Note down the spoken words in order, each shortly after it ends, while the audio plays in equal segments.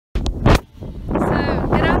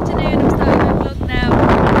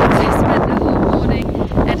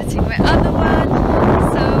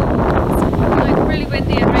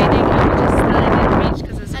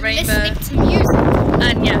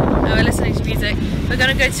music. We're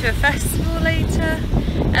going to go to a festival later,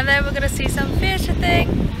 and then we're going to see some theatre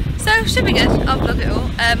thing. So it should be good. I'll vlog it all.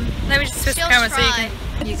 Let me just switch the camera so you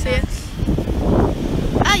can see it.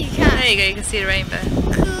 Oh, you can. There you go. You can see the rainbow.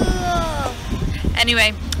 Cool.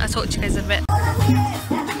 Anyway, I'll talk to you guys in a bit.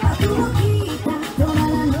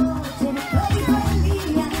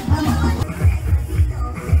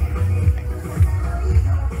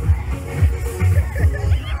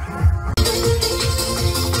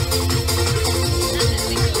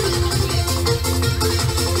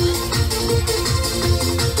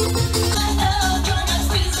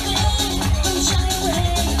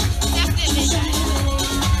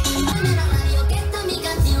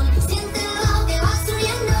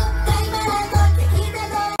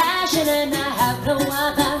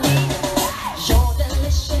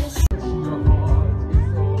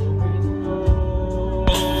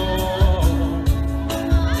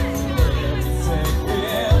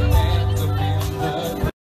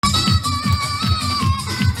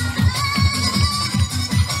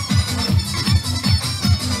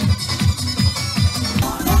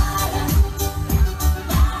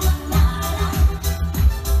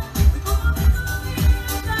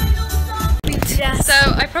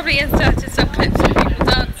 So I probably inserted some clips of people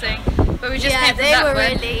dancing, but we just came from that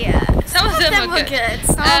way. Really, some of them were good.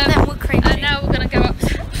 Some of them were crazy. And now we're gonna go up.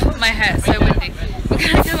 My hair's so windy. We're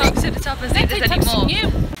gonna go up to the top and see if there's any more.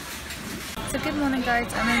 So good morning,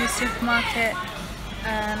 guys. I'm in the supermarket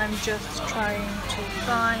and I'm just trying to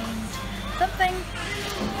find something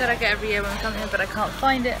that I get every year when I come here, but I can't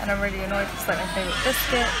find it, and I'm really annoyed. It's like my favourite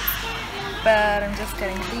biscuit. But I'm just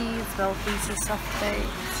getting these Velveeta soft bakes.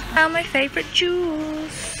 Now my favourite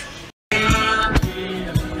juice. So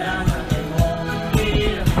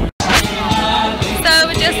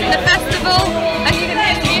we're just in the festival, and you can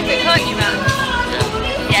hear the music, can't you, man?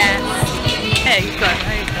 Yes. There you go.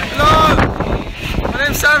 There you go. Hello, my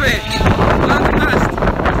name's Sammy. I'm the best.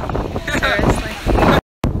 Seriously.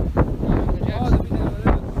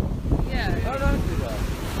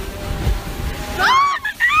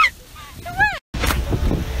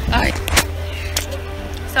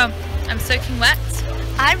 So I'm soaking wet.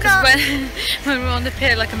 I'm not. When we were on the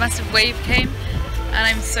pier, like a massive wave came, and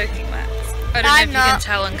I'm soaking wet. I don't know if you can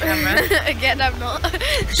tell on camera. Again, I'm not.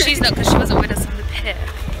 She's not, because she wasn't with us on the pier.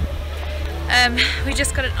 We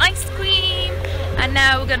just got an ice cream, and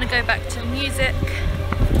now we're gonna go back to the music.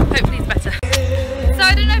 Hopefully it's better. So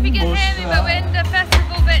I don't know if you can hear me, but we're in the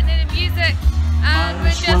festival bit near the music, and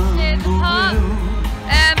we're just near the park.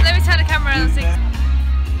 Let me turn the camera around and see.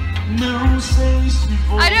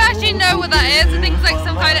 I don't actually know what that is. I think it's like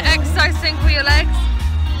some kind of exercise thing for your legs.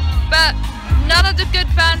 But none of the good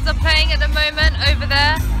bands are playing at the moment over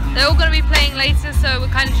there. They're all going to be playing later, so we're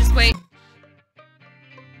kind of just waiting.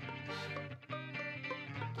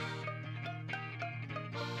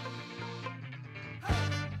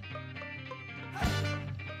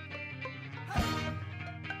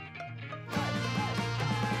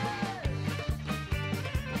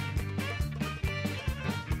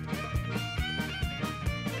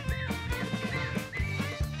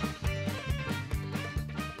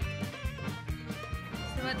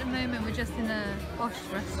 At the moment we're just in a posh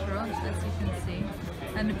restaurant, as you can see,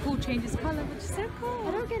 and the pool changes colour, which is so cool.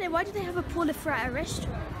 I don't get it. Why do they have a pool if we're at a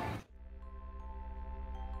restaurant?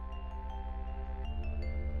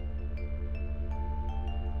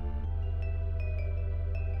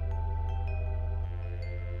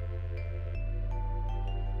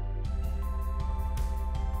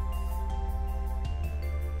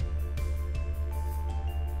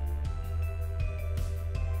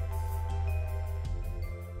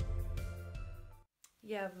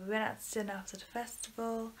 Yeah, we went out to dinner after the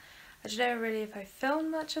festival. I don't know really if I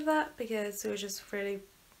filmed much of that, because we were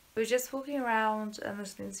just walking around and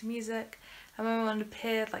listening to music, and when we were on the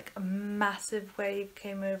pier, like a massive wave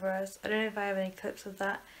came over us. I don't know if I have any clips of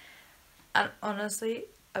that, and honestly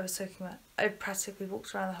I was soaking wet. I practically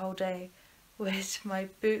walked around the whole day with my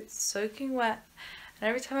boots soaking wet, and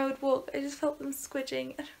every time I would walk I just felt them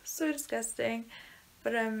squidging, and it was so disgusting.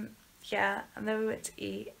 But yeah, and then we went to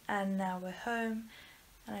eat, and now we're home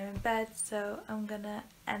and I'm in bed, so I'm gonna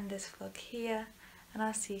end this vlog here, and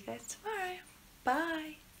I'll see you guys tomorrow.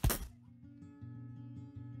 Bye!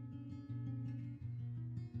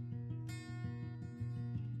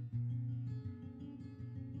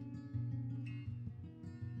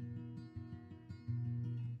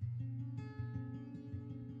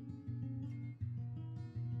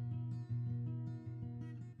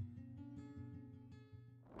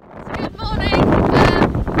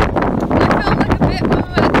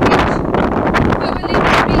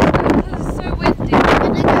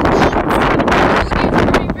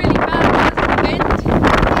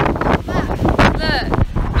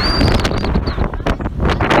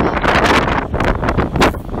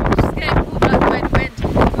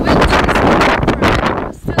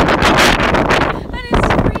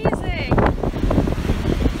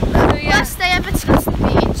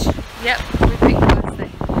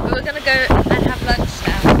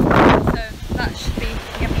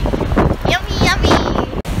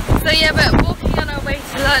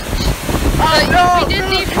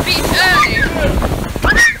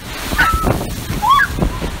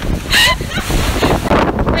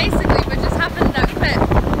 Basically, what just happened in that clip,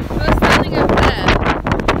 we were standing over there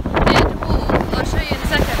near the wall, I'll show you in a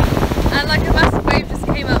second, and like a massive wave just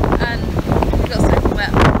came up and we got soaking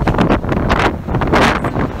wet.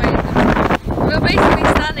 We were basically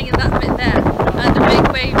standing in that bit there and a big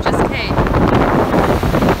wave just came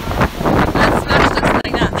and smashed us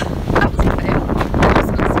like that. That was a wave. I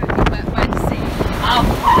just got soaking wet by the sea.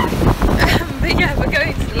 But yeah, we're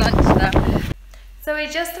going to lunch now. So we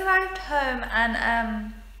just arrived home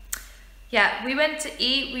and yeah, we went to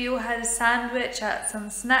eat. We all had a sandwich at some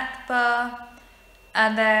snack bar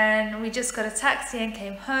and then we just got a taxi and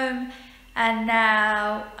came home, and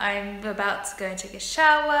now I'm about to go and take a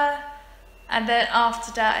shower, and then after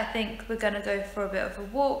that I think we're gonna go for a bit of a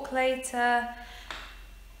walk later,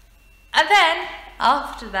 and then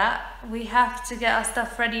after that we have to get our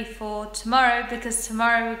stuff ready for tomorrow, because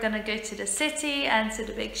tomorrow we're gonna go to the city and to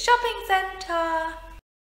the big shopping centre.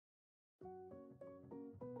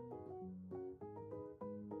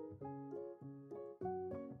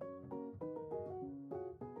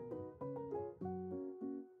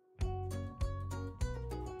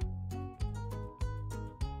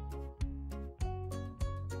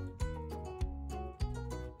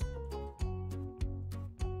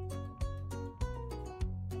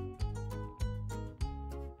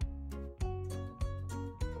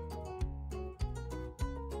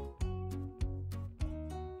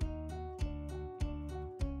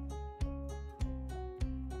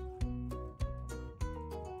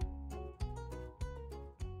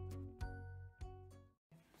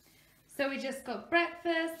 So we just got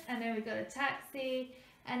breakfast and then we got a taxi,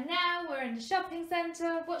 and now we're in the shopping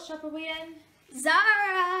centre. What shop are we in?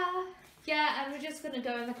 Zara! Yeah, and we're just going to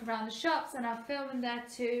go and look around the shops, and I'll film in there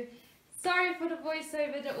too. Sorry for the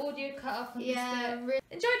voiceover, the audio cut off on Yeah, this bit.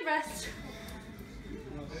 Enjoy the rest.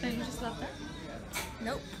 Don't you just love that?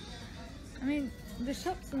 Nope. I mean, the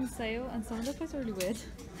shop's on sale and some of the clothes are really weird.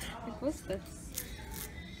 Like, what's this?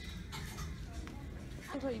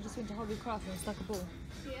 I thought you just went to Hobby Craft and stuck a ball.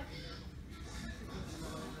 Yeah.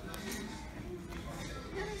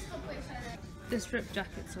 This ripped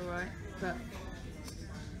jacket's alright, but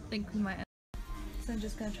I think we might end. So I'm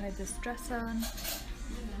just going to try this dress on.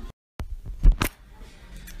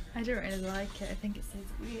 I don't really like it, I think it says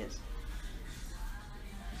weird.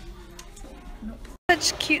 Nope.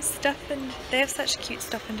 Such cute stuff, and they have such cute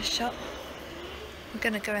stuff in the shop. I'm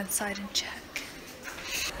gonna go inside and check.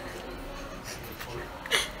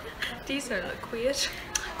 These don't look weird.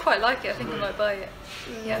 I quite like it, I think I might buy it.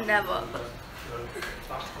 Yeah, never.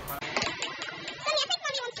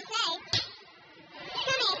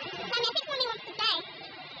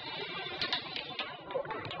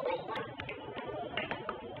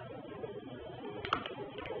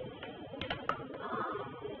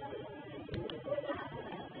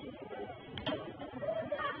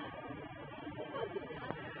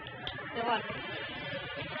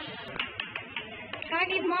 I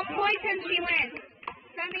need 1 point and she wins.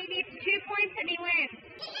 Sammy needs 2 points and he wins.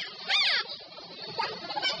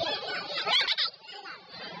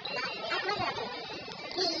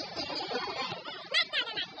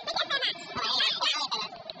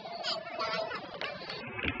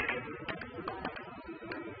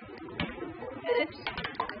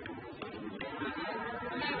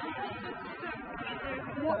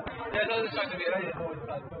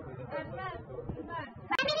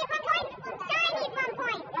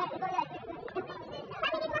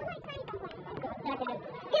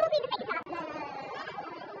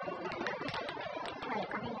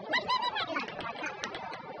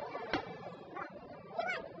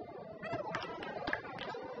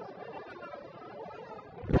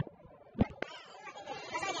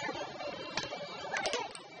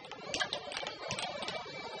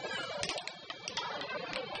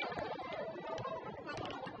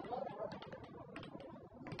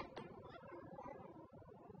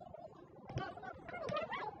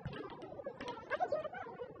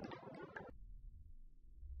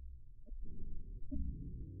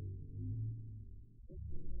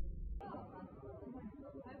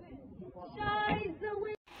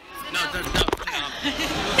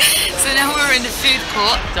 So now we're in the food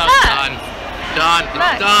court. Done.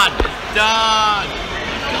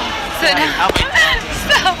 So now,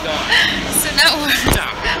 stop. So now we're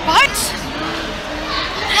what?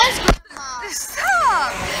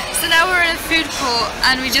 Stop. So now we're in a food court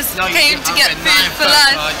and we just came to get food for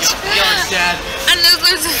lunch. And there's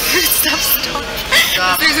loads of food stuff.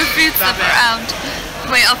 There's loads of food stuff around.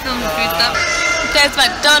 Wait, I'll film the food stuff. There's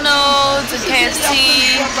McDonald's and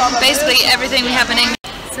KFC, basically everything we have in England.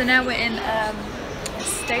 So now we're in a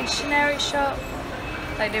stationery shop.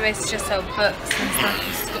 Like they basically just sell books and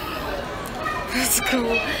stuff for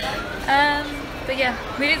school. But yeah,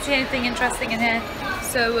 we didn't see anything interesting in here,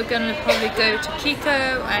 so we're gonna probably go to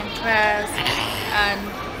Kiko and Claire's and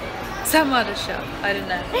some other shop. I don't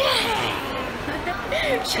know.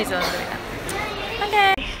 She's on doing that.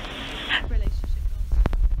 Okay.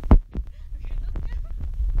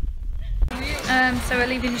 So we're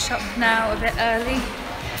leaving the shop now a bit early,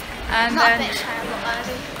 and then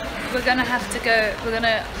we're gonna have to go. We're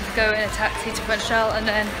gonna go in a taxi to Funchal and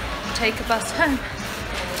then take a bus home.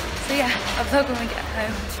 So yeah, I'll vlog when we get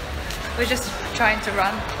home. We're just trying to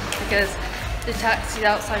run because the taxi's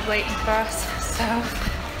outside waiting for us. So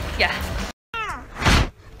yeah.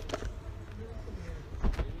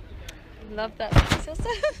 Love that.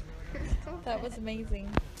 That was amazing.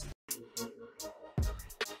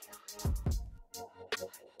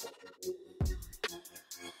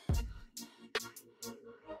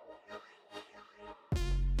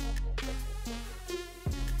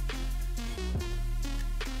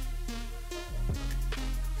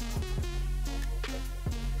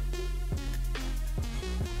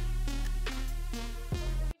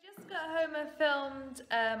 Home and filmed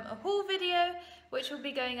a haul video which will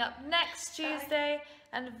be going up next Tuesday,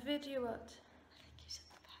 and a video what? I think you said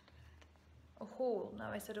the bad word. A haul. No,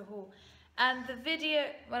 I said a haul. And the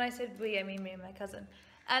video, when I said we, I mean me and my cousin.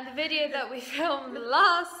 And the video that we filmed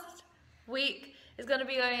last week is going to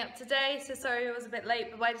be going up today, so sorry it was a bit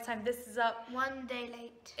late, but by the time this is up, 1 day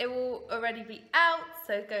late. It will already be out,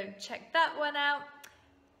 so go and check that one out.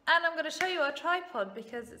 And I'm going to show you our tripod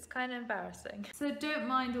because it's kind of embarrassing. So don't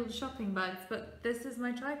mind all the shopping bags, but this is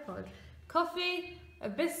my tripod. Coffee, a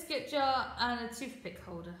biscuit jar, and a toothpick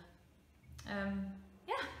holder.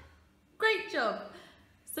 Yeah, great job.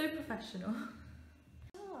 So professional.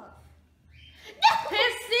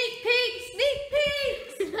 Here's sneak peeks, sneak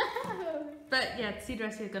peeks! But yeah, to see the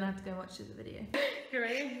rest, you're going to have to go and watch the video. You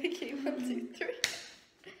ready? Okay, 1, 2, 3.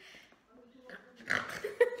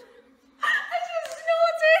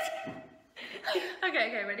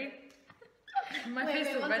 Okay, ready? My face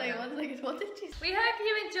is red. One second. What did you say? We hope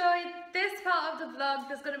you enjoyed this part of the vlog.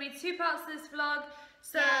 There's going to be 2 parts to this vlog.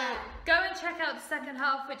 So go and check out the second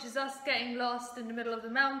half, which is us getting lost in the middle of the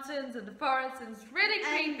mountains and the forest, and it's really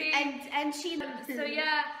creepy. And she. So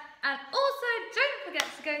yeah, and also don't forget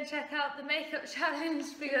to go and check out the makeup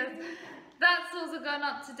challenge because that's also gone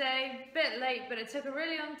up today. Bit late, but it took a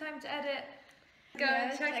really long time to edit. Go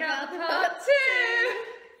and check out the part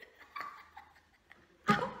 2.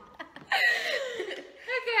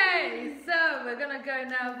 Okay, so we're gonna go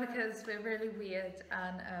now because we're really weird,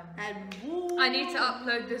 and I need to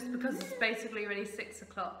upload this because it's basically already 6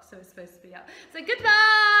 o'clock, so it's supposed to be out. So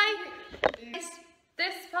goodbye!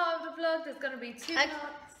 This part of the vlog, there's gonna be 2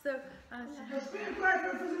 parts, so... I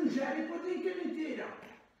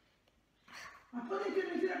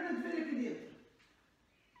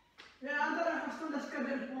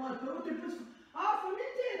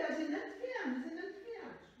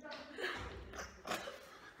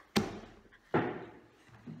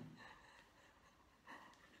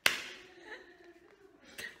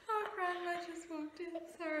just walked in,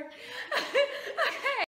 sorry. Okay.